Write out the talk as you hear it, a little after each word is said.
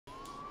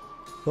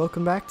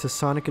Welcome back to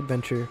Sonic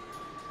Adventure.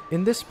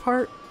 In this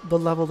part, the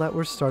level that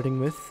we're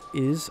starting with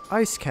is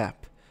Ice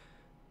Cap.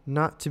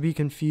 Not to be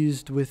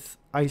confused with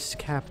Ice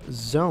Cap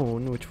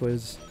Zone, which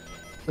was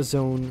a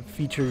zone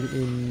featured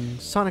in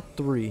Sonic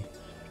 3.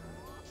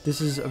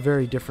 This is a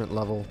very different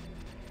level.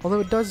 Although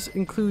it does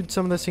include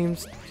some of the same,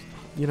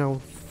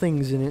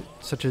 things in it,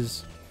 such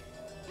as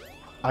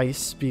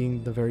ice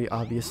being the very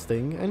obvious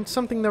thing, and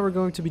something that we're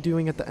going to be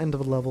doing at the end of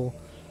a level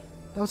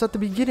that was at the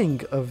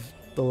beginning of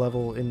the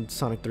level in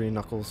Sonic 3 and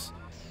Knuckles.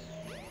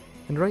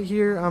 And right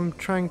here, I'm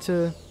trying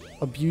to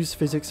abuse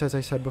physics, as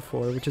I said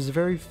before, which is a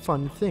very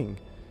fun thing.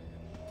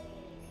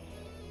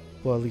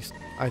 Well, at least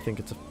I think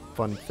it's a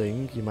fun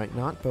thing. You might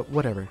not, but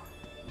whatever.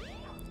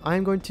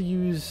 I'm going to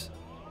use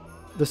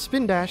the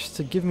spin dash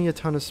to give me a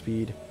ton of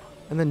speed,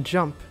 and then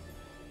jump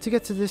to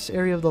get to this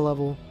area of the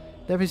level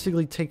that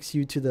basically takes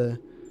you to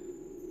the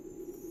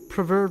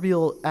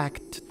proverbial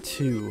Act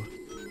 2.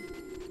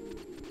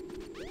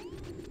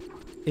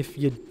 If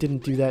you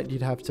didn't do that,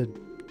 you'd have to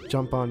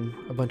jump on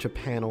a bunch of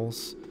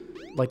panels,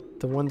 like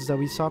the ones that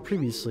we saw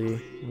previously,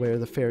 where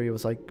the fairy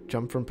was like,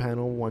 jump from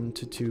panel 1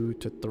 to 2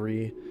 to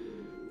 3.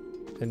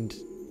 And,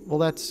 well,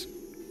 that's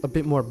a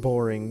bit more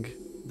boring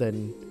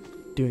than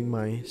doing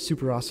my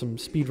super awesome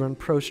speedrun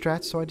pro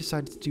strats, so I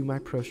decided to do my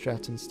pro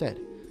strats instead.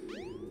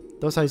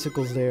 Those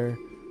icicles there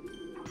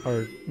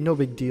are no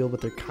big deal, but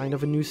they're kind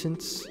of a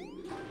nuisance.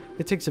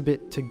 It takes a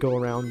bit to go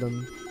around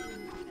them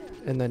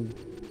and then,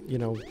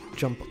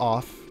 jump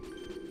off.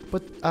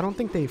 But I don't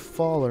think they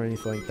fall or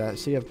anything like that,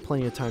 so you have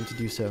plenty of time to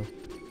do so.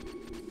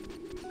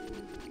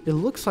 It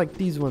looks like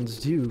these ones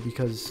do,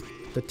 because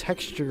the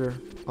texture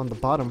on the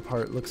bottom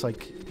part looks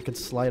like it could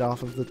slide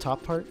off of the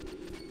top part.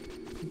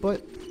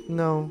 But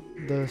no,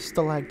 the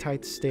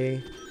stalactites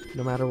stay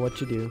no matter what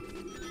you do.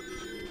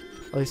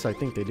 At least I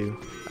think they do.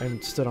 I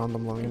haven't stood on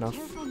them long enough.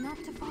 Careful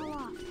not to fall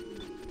off.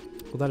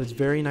 Well, that is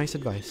very nice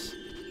advice.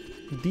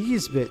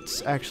 These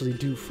bits actually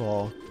do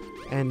fall,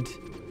 and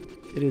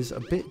it is a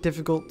bit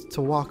difficult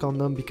to walk on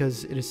them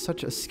because it is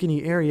such a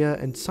skinny area,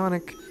 and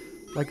Sonic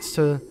likes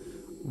to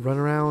run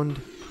around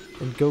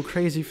and go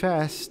crazy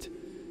fast.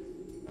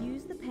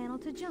 Use the panel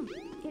to jump.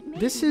 It may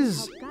This even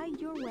is help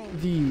guide your way.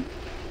 the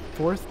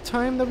 4th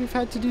time that we've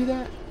had to do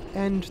that,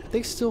 and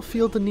they still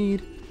feel the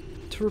need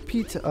to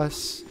repeat to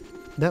us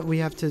that we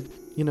have to,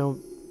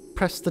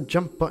 press the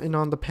jump button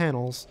on the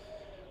panels.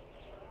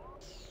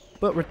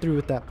 But we're through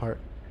with that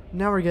part.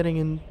 Now we're getting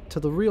into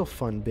the real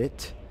fun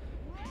bit.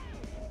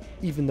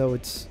 Even though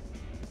it's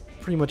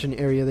pretty much an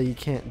area that you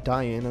can't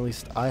die in, at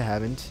least I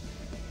haven't.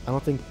 I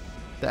don't think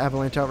the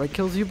avalanche outright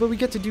kills you, but we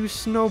get to do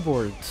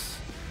snowboards.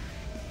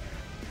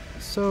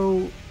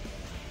 So,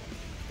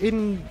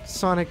 in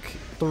Sonic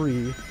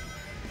 3,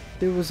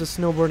 there was a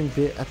snowboarding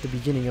bit at the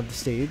beginning of the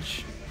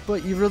stage,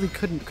 but you really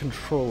couldn't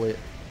control it.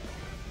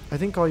 I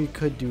think all you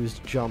could do is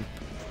jump,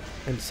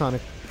 and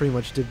Sonic pretty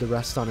much did the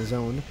rest on his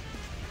own.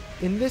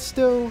 In this,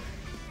 though,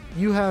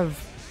 you have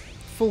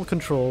full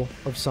control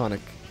of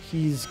Sonic.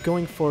 He's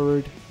going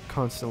forward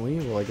constantly.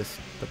 Well, I guess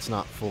that's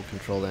not full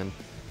control then.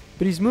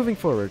 But he's moving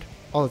forward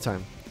all the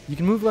time. You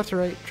can move left or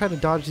right, try to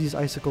dodge these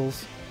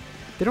icicles.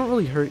 They don't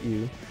really hurt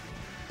you.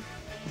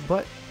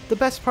 But the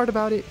best part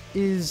about it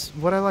is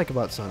what I like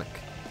about Sonic.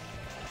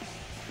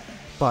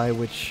 By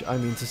which I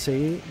mean to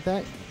say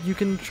that you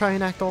can try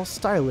and act all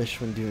stylish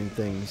when doing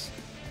things.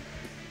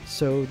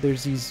 So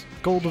there's these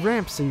gold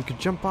ramps that you could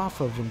jump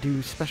off of and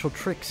do special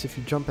tricks if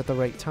you jump at the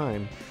right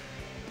time.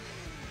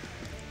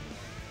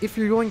 If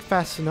you're going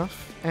fast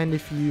enough, and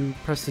if you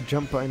press the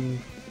jump button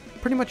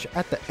pretty much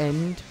at the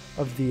end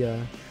of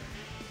the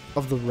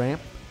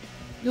ramp,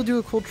 you'll do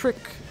a cool trick,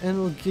 and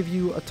it'll give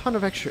you a ton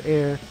of extra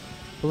air,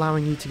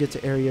 allowing you to get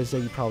to areas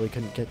that you probably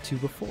couldn't get to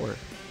before.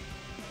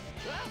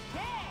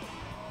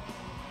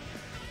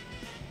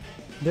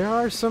 There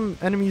are some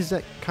enemies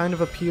that kind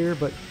of appear,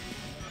 but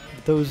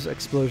those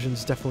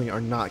explosions definitely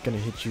are not going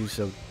to hit you,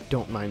 so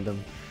don't mind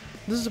them.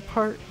 This is a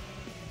part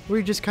where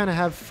you just kind of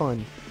have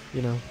fun,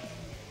 You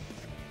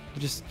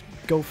just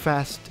go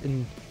fast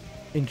and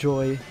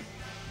enjoy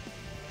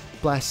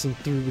blasting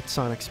through with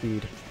Sonic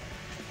speed.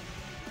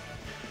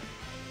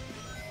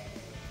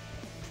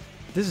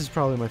 This is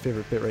probably my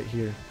favorite bit right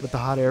here, with the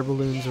hot air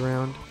balloons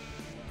around,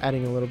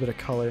 adding a little bit of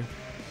color,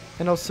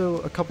 and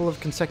also a couple of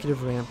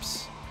consecutive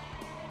ramps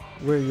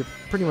where you're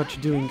pretty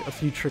much doing a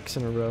few tricks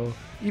in a row.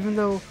 Even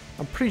though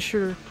I'm pretty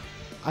sure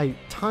I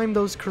timed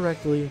those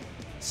correctly,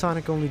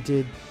 Sonic only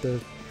did the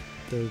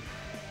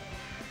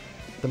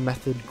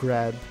method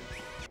grab.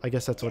 I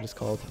guess that's what it's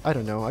called. I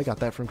don't know, I got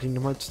that from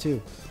Kingdom Hearts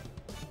 2.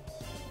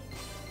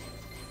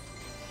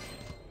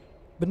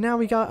 But now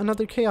we got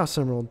another Chaos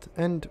Emerald,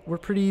 and we're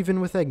pretty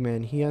even with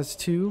Eggman. He has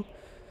 2,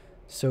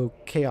 so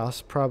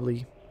Chaos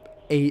probably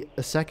ate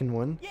a second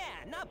one. Yeah,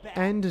 not bad.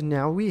 And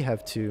now we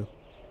have 2.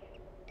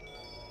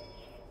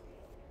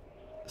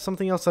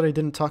 Something else that I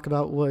didn't talk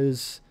about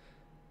was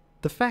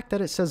the fact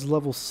that it says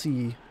level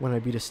C when I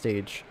beat a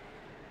stage.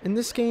 In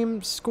this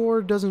game,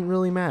 score doesn't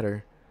really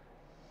matter.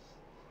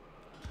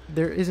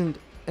 There isn't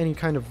any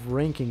kind of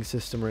ranking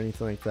system or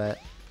anything like that.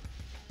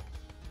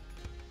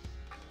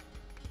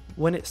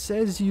 When it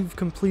says you've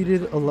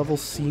completed a level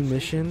C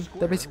mission,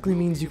 that basically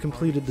means you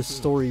completed the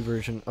story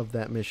version of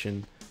that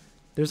mission.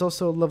 There's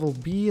also level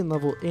B and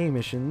level A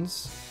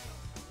missions.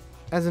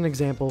 As an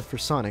example for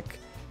Sonic,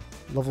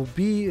 level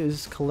B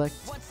is collect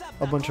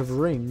a bunch of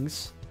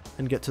rings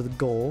and get to the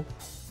goal,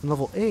 and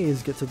level A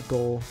is get to the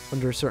goal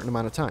under a certain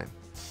amount of time.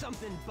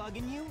 Something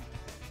bugging you?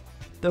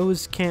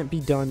 Those can't be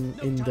done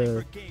in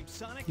the,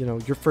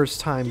 your first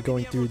time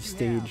going through the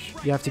stage.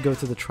 You have to go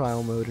to the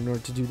trial mode in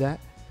order to do that.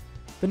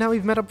 But now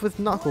we've met up with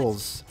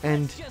Knuckles,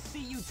 and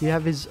we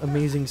have his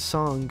amazing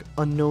song,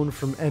 Unknown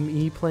from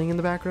ME, playing in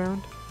the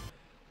background.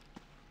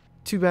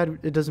 Too bad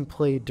it doesn't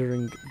play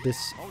during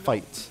this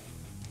fight.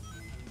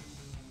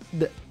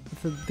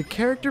 The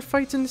character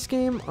fights in this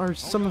game are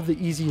some of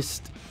the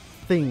easiest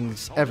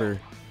things ever.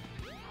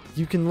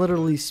 You can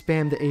literally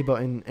spam the A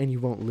button and you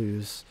won't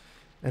lose.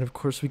 And of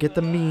course we get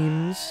the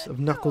memes of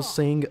Knuckles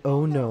saying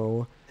 "oh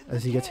no"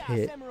 as he gets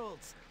hit.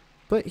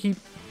 But he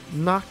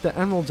knocked the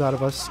emeralds out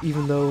of us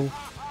even though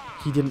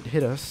he didn't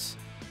hit us.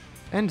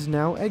 And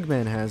now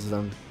Eggman has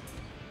them.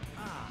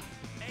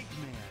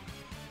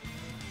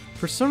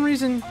 For some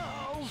reason,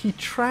 he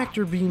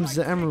tractor beams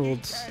the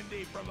emeralds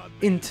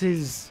into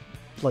his,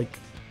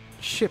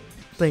 ship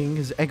thing,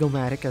 his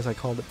Eggomatic, as I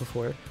called it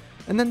before.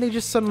 And then they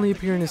just suddenly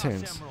appear in his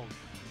hands.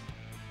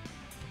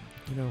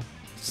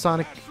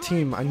 Sonic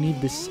team, I need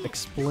this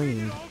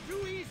explained.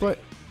 But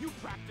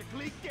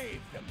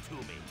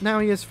now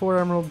he has 4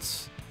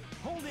 emeralds.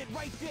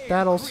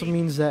 That also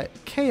means that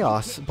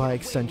Chaos, by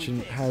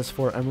extension, has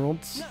 4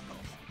 emeralds.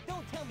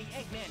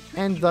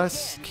 And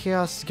thus,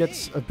 Chaos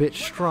gets a bit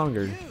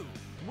stronger.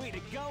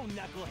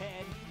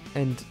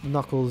 And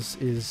Knuckles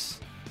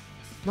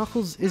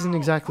isn't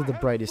exactly the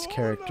brightest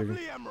character.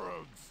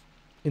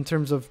 In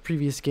terms of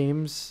previous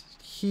games,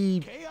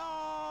 he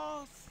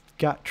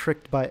got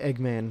tricked by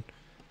Eggman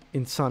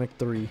in Sonic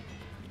 3.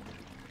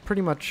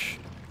 Pretty much,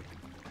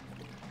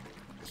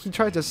 he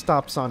tried to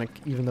stop Sonic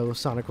even though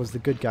Sonic was the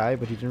good guy,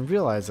 but he didn't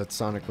realize that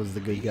Sonic was the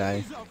good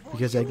guy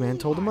because Eggman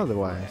told him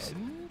otherwise.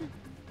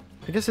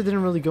 I guess I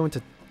didn't really go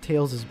into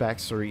Tails'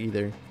 backstory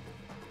either,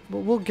 but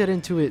we'll get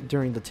into it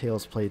during the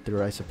Tails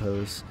playthrough, I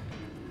suppose.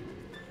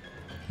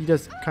 He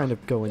does kind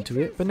of go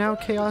into it, but now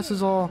Chaos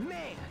is all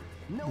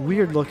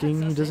weird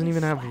looking. He doesn't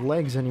even have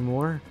legs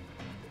anymore.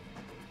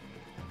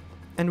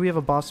 And we have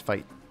a boss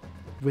fight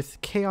with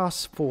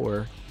Chaos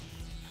 4.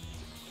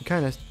 We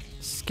kind of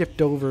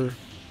skipped over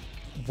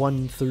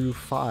 1 through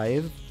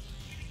 5,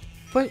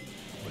 but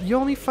you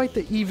only fight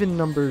the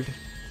even-numbered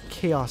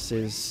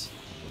Chaoses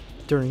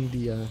during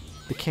the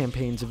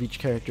campaigns of each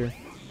character.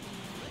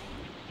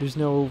 There's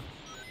no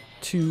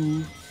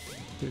 2.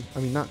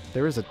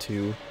 There is a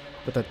 2,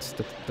 but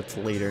that's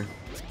later.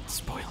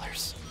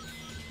 Spoilers.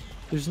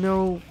 There's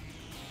no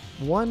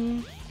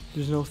 1.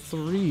 There's no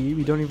 3.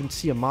 We don't even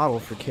see a model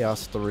for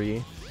Chaos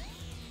 3.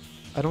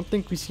 I don't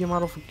think we see a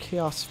model for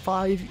Chaos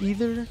 5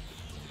 either.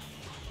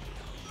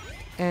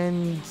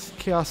 And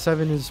Chaos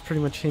 7 is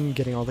pretty much him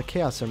getting all the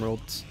Chaos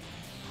Emeralds.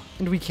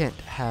 And we can't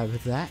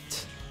have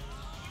that.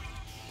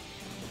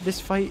 This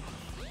fight,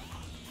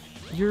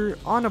 you're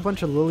on a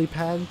bunch of lily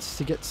pads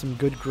to get some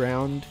good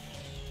ground.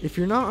 If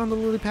you're not on the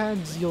lily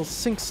pads, you'll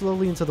sink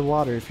slowly into the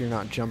water if you're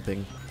not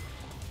jumping.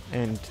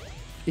 And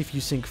if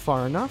you sink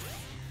far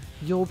enough,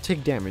 you'll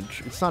take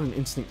damage. It's not an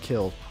instant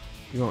kill.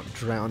 You won't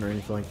drown or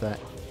anything like that.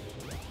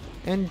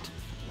 And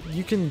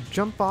you can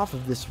jump off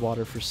of this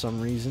water for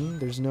some reason.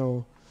 There's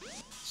no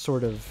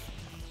sort of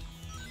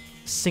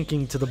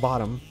sinking to the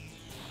bottom,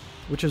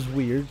 which is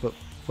weird, but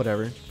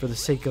whatever. For the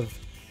sake of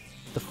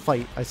the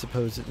fight, I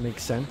suppose it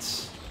makes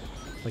sense.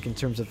 In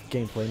terms of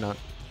gameplay, not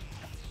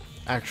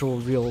actual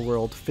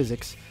real-world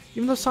physics.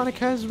 Even though Sonic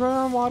has run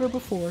on water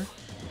before,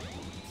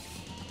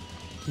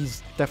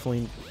 he's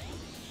definitely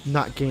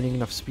not gaining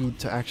enough speed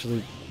to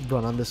actually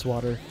run on this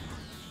water.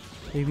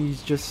 Maybe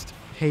he's just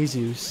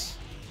Jesus.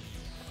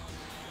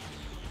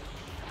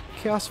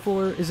 Chaos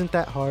 4 isn't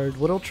that hard.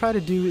 What he'll try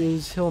to do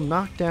is he'll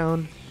knock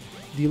down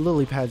the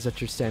lily pads that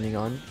you're standing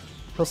on.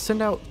 He'll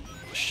send out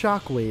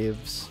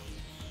shockwaves.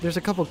 There's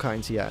a couple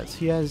kinds he has.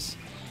 He has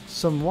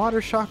some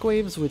water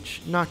shockwaves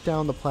which knock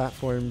down the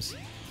platforms,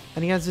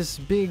 and he has this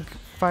big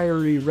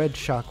fiery red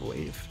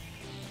shockwave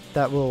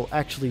that will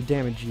actually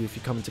damage you if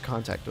you come into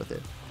contact with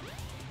it.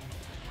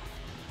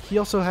 He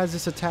also has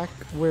this attack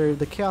where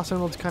the Chaos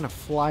Emeralds kind of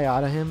fly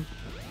out of him,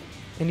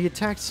 and he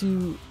attacks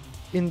you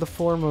in the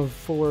form of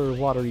 4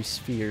 watery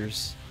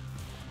spheres.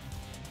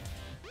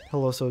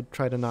 He'll also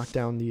try to knock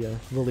down the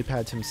lily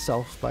pads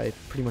himself by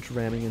pretty much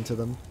ramming into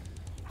them.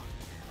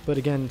 But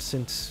again,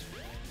 since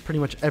pretty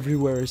much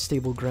everywhere is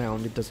stable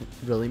ground, it doesn't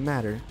really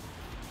matter.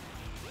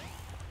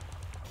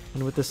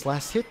 And with this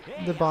last hit,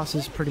 the boss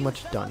is pretty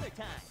much done.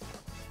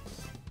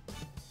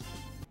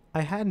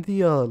 I had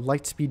the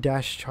Lightspeed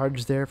Dash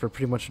charge there for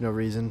pretty much no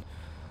reason.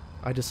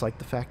 I just like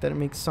the fact that it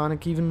makes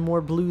Sonic even more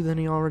blue than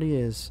he already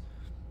is.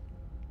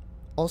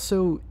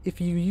 Also, if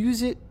you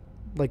use it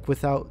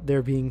without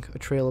there being a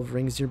trail of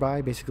rings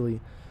nearby, basically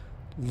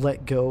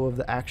let go of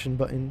the action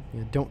button.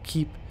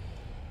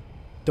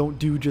 Don't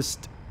do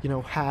just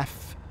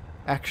half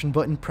action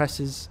button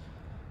presses.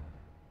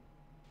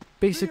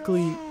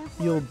 Basically,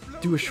 you'll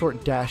do a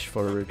short dash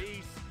forward,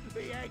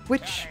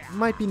 which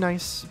might be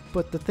nice,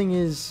 but the thing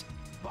is,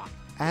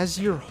 as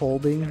you're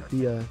holding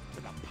the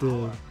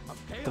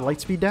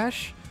lightspeed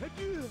dash,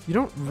 you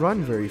don't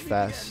run very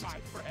fast.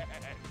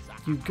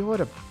 You go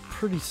at a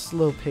pretty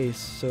slow pace,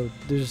 so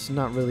there's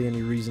not really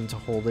any reason to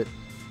hold it.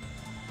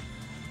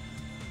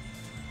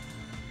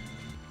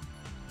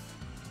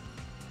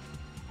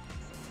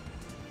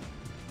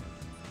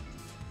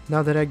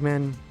 Now that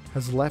Eggman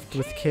has left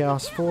with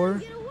Chaos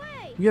 4,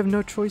 we have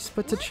no choice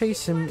but to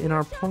chase him in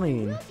our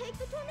plane.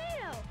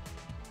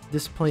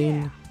 This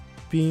plane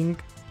being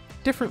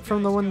different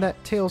from the one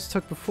that Tails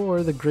took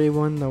before, the gray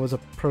one that was a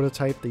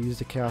prototype that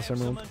used a Chaos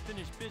Emerald.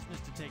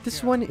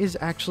 This one is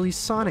actually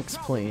Sonic's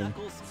plane.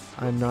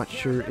 I'm not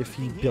sure if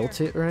he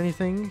built it or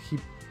anything.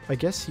 I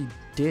guess he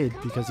did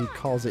because he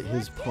calls it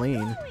his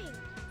plane.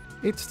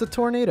 It's the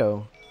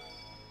Tornado.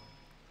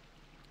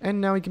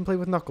 And now he can play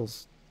with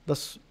Knuckles.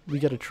 Thus, we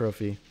get a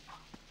trophy.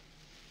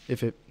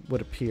 If it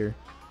would appear.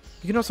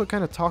 You can also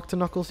kind of talk to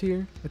Knuckles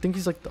here. I think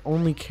he's like the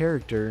only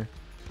character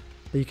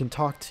that you can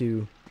talk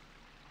to.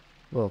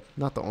 Well,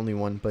 not the only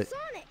one, but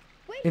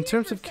in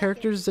terms of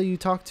characters that you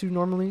talk to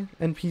normally,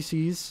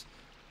 NPCs,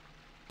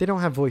 they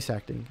don't have voice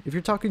acting. If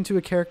you're talking to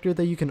a character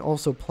that you can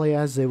also play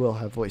as, they will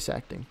have voice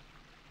acting.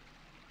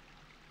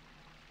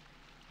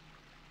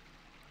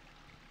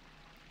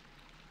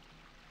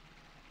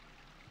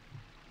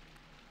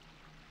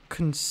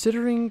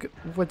 Considering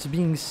what's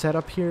being set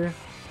up here,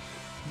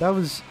 that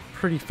was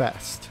pretty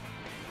fast.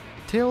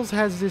 Tails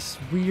has this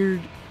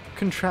weird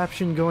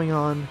contraption going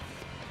on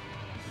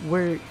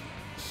where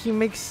he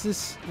makes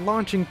this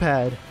launching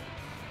pad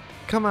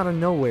come out of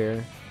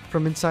nowhere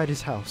from inside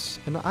his house.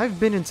 And I've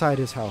been inside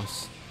his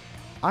house.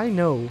 I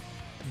know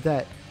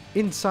that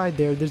inside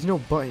there's no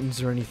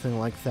buttons or anything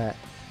like that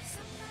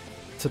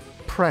to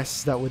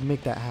press that would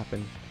make that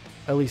happen.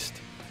 At least,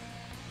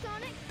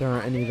 there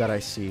aren't any that I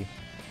see.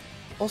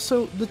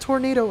 Also, the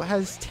Tornado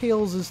has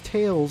Tails'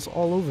 tails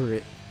all over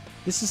it.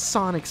 This is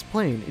Sonic's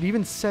plane. It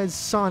even says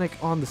Sonic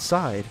on the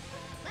side.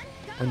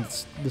 And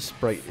the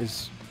sprite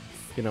is,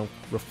 you know,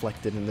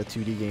 reflected in the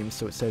 2D game,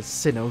 so it says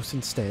Sinos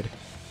instead.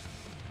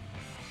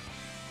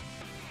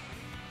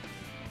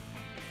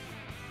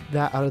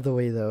 That out of the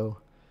way though,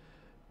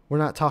 we're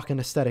not talking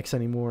aesthetics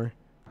anymore.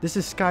 This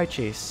is Sky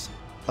Chase,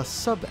 a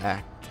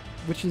sub-act,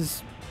 which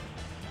is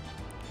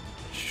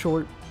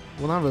short,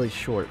 well not really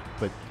short,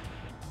 but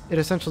it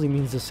essentially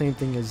means the same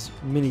thing as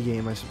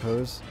minigame, I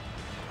suppose.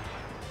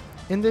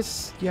 In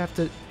this, you have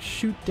to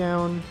shoot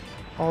down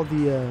all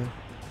the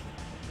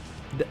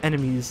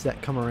enemies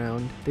that come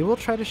around. They will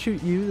try to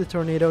shoot you. The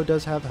Tornado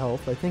does have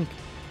health. I think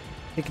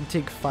it can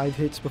take 5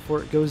 hits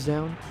before it goes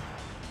down.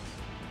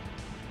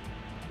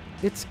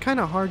 It's kind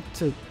of hard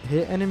to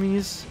hit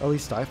enemies, at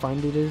least I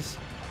find it is.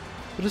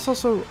 But it's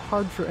also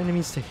hard for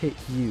enemies to hit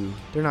you.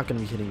 They're not going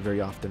to be hitting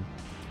very often.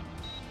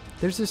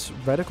 There's this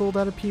reticle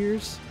that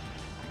appears.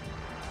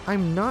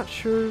 I'm not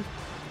sure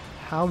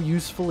how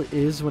useful it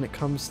is when it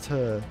comes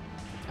to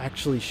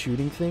actually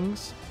shooting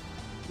things.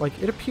 Like,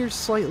 it appears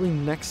slightly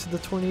next to the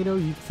Tornado.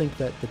 You'd think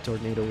that the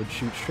Tornado would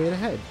shoot straight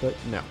ahead, but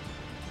no.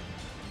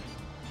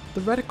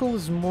 The reticle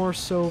is more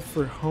so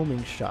for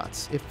homing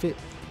shots. If it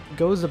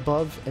goes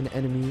above an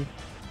enemy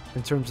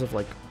in terms of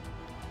like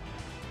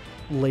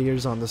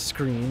layers on the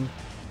screen,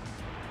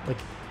 like,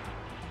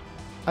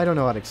 I don't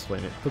know how to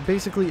explain it, but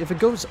basically if it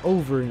goes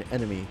over an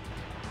enemy,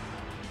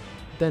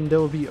 then there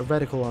will be a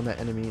reticle on that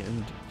enemy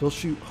and you'll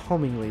shoot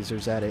homing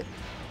lasers at it.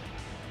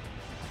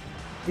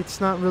 It's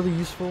not really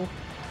useful,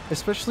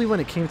 especially when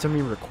it came to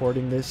me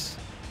recording this.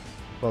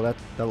 Well, that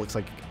looks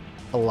like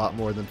a lot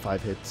more than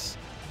 5 hits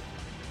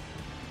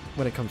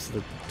when it comes to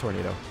the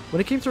Tornado. When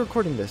it came to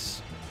recording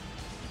this,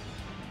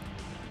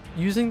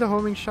 using the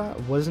homing shot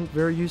wasn't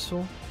very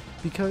useful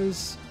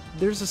because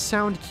there's a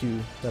sound cue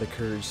that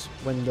occurs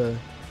when the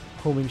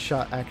homing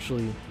shot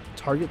actually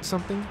targets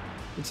something.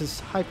 It's this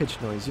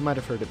high-pitched noise. You might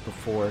have heard it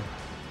before.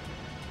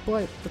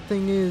 But the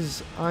thing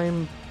is,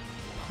 I'm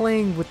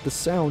playing with the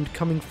sound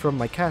coming from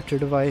my capture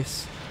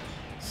device,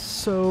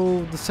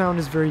 so the sound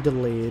is very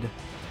delayed,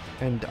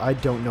 and I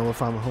don't know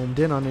if I'm homed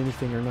in on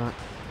anything or not.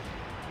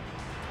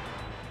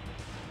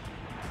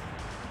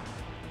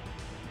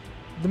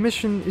 The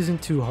mission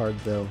isn't too hard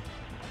though.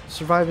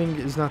 Surviving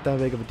is not that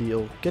big of a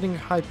deal. Getting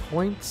high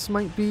points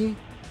might be,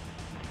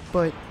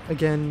 but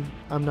again,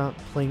 I'm not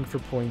playing for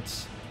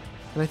points.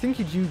 And I think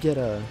you do get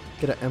an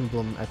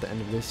emblem at the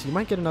end of this. You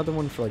might get another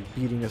one for like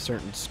beating a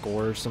certain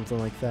score or something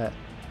like that.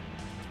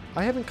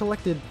 I haven't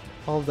collected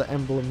all of the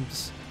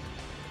emblems.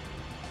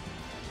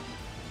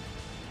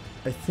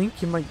 I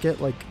think you might get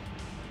like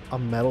a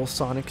Metal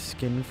Sonic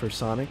skin for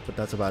Sonic, but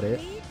that's about it.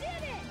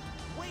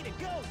 Way to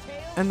go,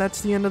 Tails! And that's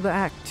the end of the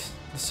act,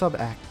 the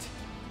sub-act.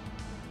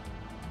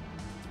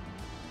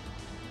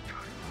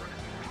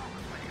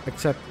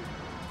 Except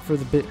for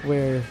the bit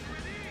where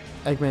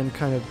Eggman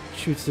kind of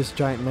shoots this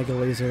giant mega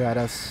laser at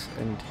us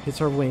and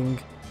hits our wing.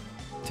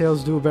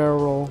 Tails do a barrel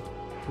roll.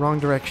 Wrong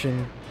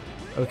direction.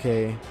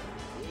 Okay.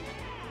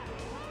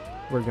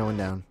 we're going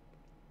down.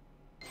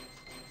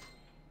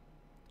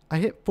 I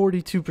hit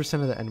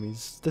 42% of the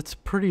enemies. That's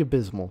pretty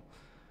abysmal.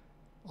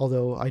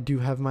 Although I do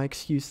have my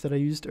excuse that I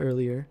used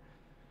earlier.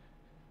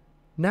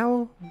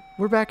 Now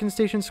we're back in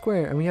Station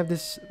Square and we have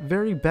this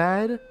very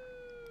bad,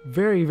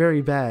 very,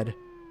 very bad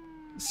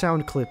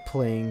sound clip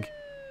playing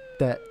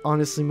that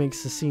honestly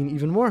makes the scene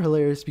even more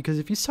hilarious, because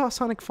if you saw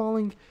Sonic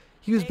falling,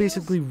 he was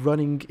basically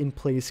running in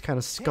place, kind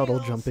of scuttle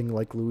jumping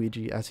like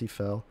Luigi as he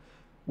fell,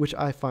 which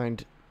I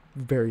find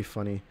very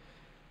funny.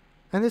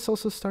 And this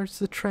also starts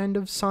the trend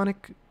of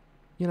Sonic,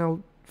 you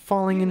know,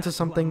 falling into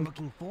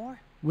something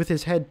with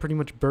his head pretty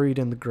much buried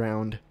in the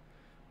ground.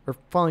 Or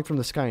falling from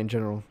the sky in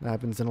general. That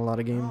happens in a lot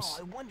of games.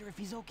 Oh, I wonder if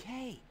he's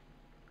okay.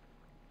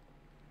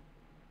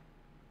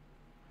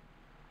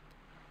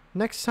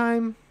 Next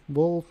time,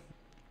 we'll,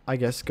 I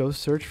guess, go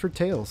search for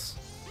Tails.